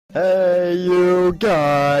Hey, you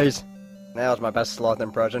guys! That was my best sloth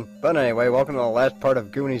impression. But anyway, welcome to the last part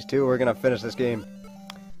of Goonies 2. We're gonna finish this game.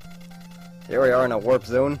 Here we are in a warp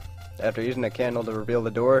zone. After using a candle to reveal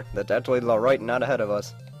the door, that's actually to the right and not ahead of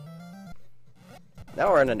us. Now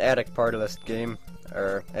we're in an attic part of this game,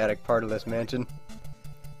 or attic part of this mansion.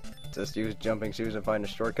 Just use jumping shoes and find a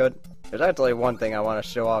shortcut. There's actually one thing I want to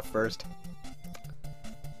show off first.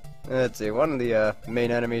 Let's see, one of the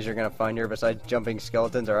main enemies you're going to find here besides jumping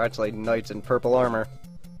skeletons are actually knights in purple armor.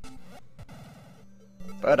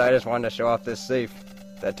 But I just wanted to show off this safe.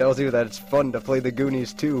 That tells you that it's fun to play the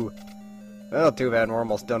Goonies too. Well, too bad we're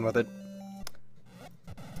almost done with it.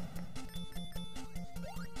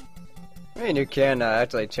 I mean, you can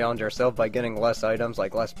actually challenge yourself by getting less items,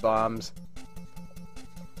 like less bombs.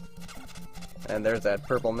 And there's that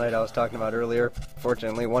purple knight I was talking about earlier.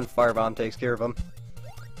 Fortunately, one firebomb takes care of him.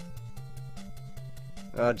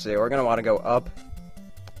 Let's see, we're going to want to go up.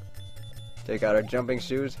 Take out our jumping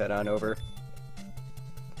shoes, head on over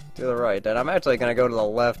to the right. And I'm actually going to go to the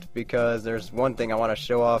left because there's one thing I want to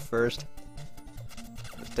show off first.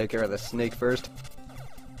 Let's take care of the snake first.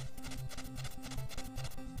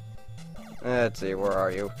 Let's see, where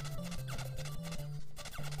are you?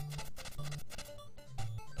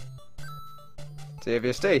 See, if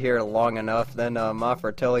you stay here long enough, then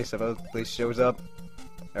Fratellis supposedly shows up.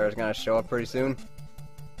 Or is going to show up pretty soon.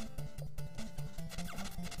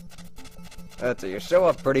 That's it, you show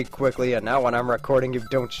up pretty quickly, and now when I'm recording, you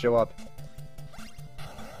don't show up.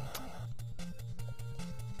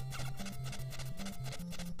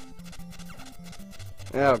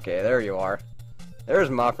 Okay, there you are. There's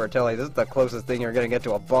Fratellis. This is the closest thing you're gonna get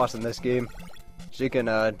to a boss in this game. She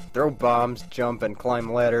can throw bombs, jump, and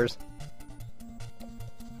climb ladders.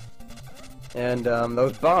 And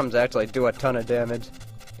those bombs actually do a ton of damage.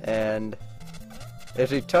 And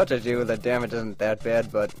if she touches you, the damage isn't that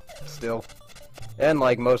bad, but still. And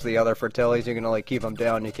like most of the other Fratellis, you can only keep them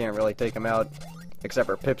down, you can't really take them out. Except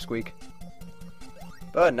for Pipsqueak.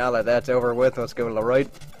 But now that that's over with, let's go to the right.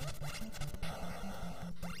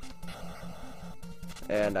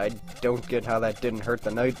 And I don't get how that didn't hurt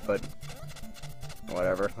the knight, but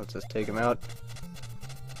whatever, let's just take him out.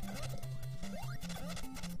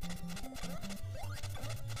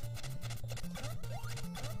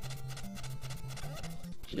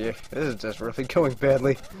 Yeah, this is just really going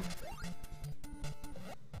badly.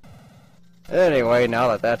 Anyway, now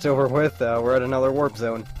that that's over with, we're at another warp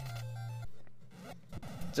zone.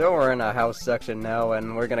 So we're in a house section now,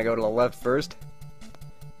 and we're gonna go to the left first.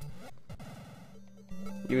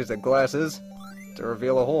 Use the glasses to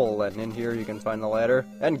reveal a hole, and in here you can find the ladder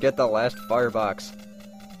and get the last firebox.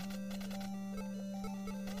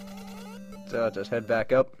 So just head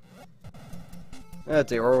back up. Let's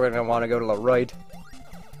see, we're gonna want to go to the right.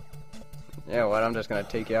 You know what, I'm just gonna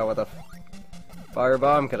take you out with a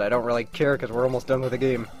firebomb, because I don't really care, because we're almost done with the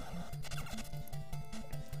game.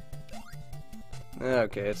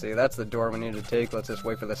 Okay, see, that's the door we need to take. Let's just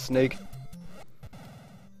wait for the snake.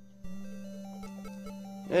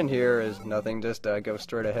 And here is nothing, just go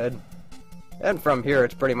straight ahead. And from here,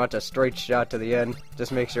 it's pretty much a straight shot to the end.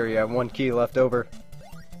 Just make sure you have one key left over.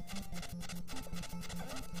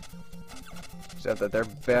 Except that they're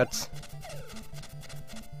bats.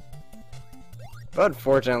 But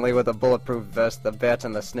fortunately, with a bulletproof vest, the bats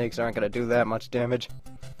and the snakes aren't going to do that much damage.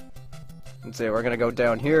 Let's see, we're going to go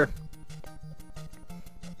down here.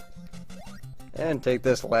 And take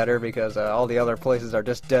this ladder because all the other places are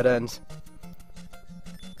just dead ends.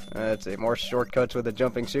 Let's see, more shortcuts with the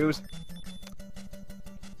jumping shoes.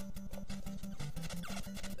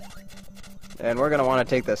 And we're going to want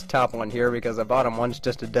to take this top one here because the bottom one's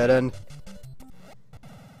just a dead end.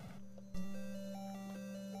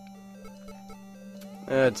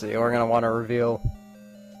 Let's see, we're going to want to reveal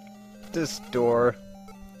this door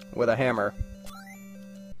with a hammer.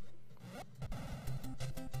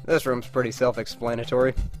 This room's pretty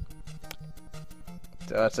self-explanatory.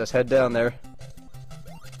 So let's just head down there.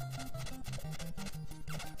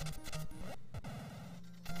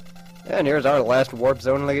 And here's our last warp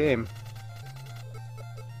zone in the game.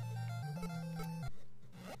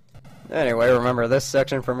 Anyway, remember this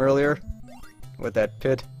section from earlier? With that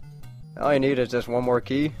pit? All you need is just one more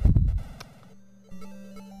key.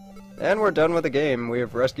 And we're done with the game. We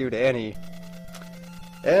have rescued Annie.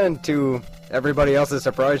 And to everybody else's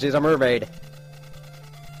surprise, she's a mermaid.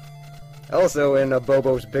 Also, in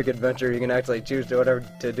Bobo's Big Adventure, you can actually choose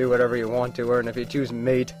to do whatever you want to her, and if you choose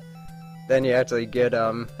mate, then you actually get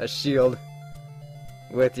a shield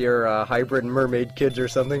with your hybrid mermaid kids or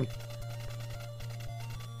something.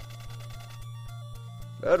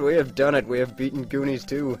 But we have done it. We have beaten Goonies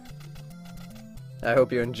 2. I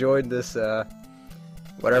hope you enjoyed this,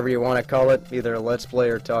 whatever you want to call it, either Let's Play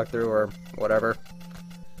or talk through or whatever.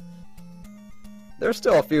 There's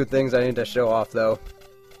still a few things I need to show off though,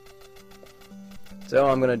 so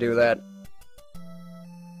I'm gonna do that.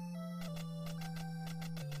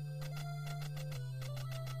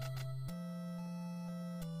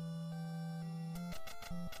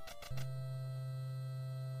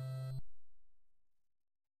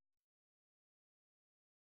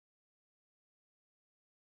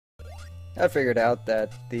 I figured out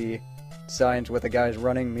that the signs with the guys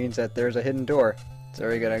running means that there's a hidden door. So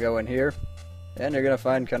you're gonna go in here, and you're gonna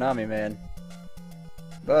find Konami Man.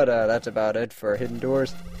 But that's about it for hidden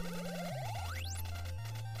doors.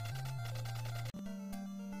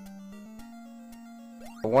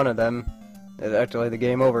 One of them is actually the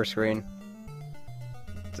game over screen.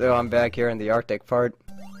 So I'm back here in the Arctic part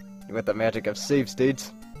with the magic of save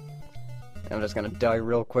states. I'm just gonna die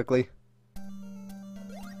real quickly.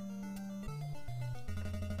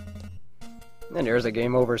 And here's a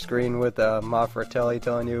game over screen with Fratellis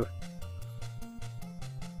telling you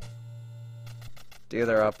to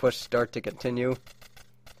either push start to continue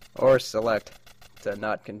or select to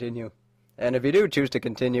not continue. And if you do choose to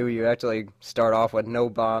continue, you actually start off with no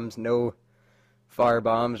bombs, no fire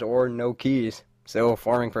bombs, or no keys. So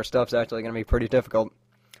farming for stuff's actually going to be pretty difficult.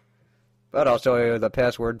 But I'll show you the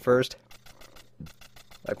password first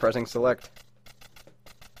by pressing select.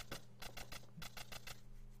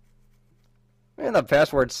 And the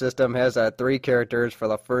password system has 3 characters for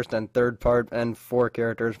the first and third part, and 4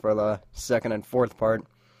 characters for the second and fourth part.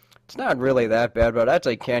 It's not really that bad, but it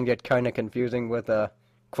actually can get kind of confusing with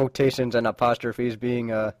quotations and apostrophes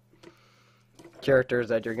being characters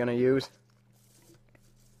that you're going to use.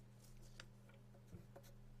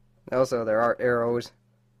 Also, there are arrows.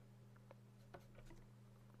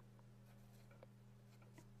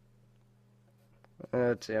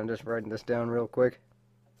 Let's see, I'm just writing this down real quick.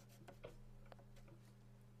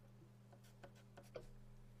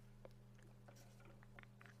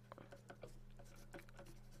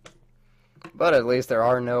 But at least there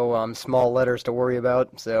are no small letters to worry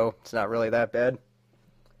about, so it's not really that bad.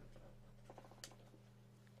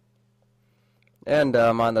 And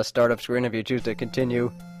on the startup screen, if you choose to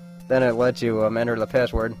continue, then it lets you enter the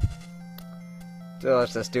password. So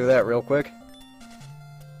let's just do that real quick.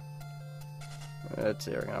 Let's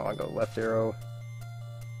see, we're going to want to go left arrow.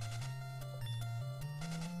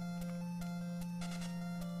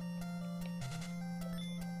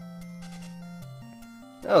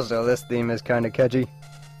 Also, this theme is kind of catchy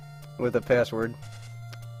with the password.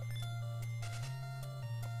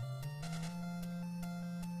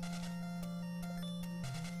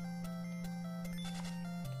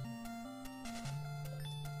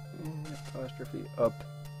 Apostrophe up.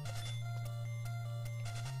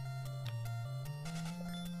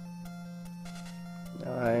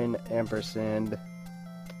 $9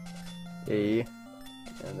 A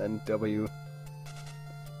and then W.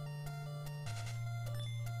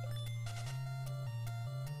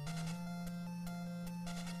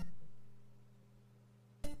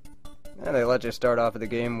 And they let you start off of the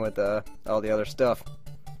game with all the other stuff.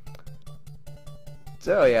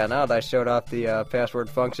 So yeah, now that I showed off the password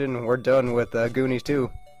function, we're done with Goonies 2.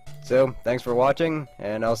 So, thanks for watching,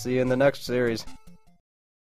 and I'll see you in the next series.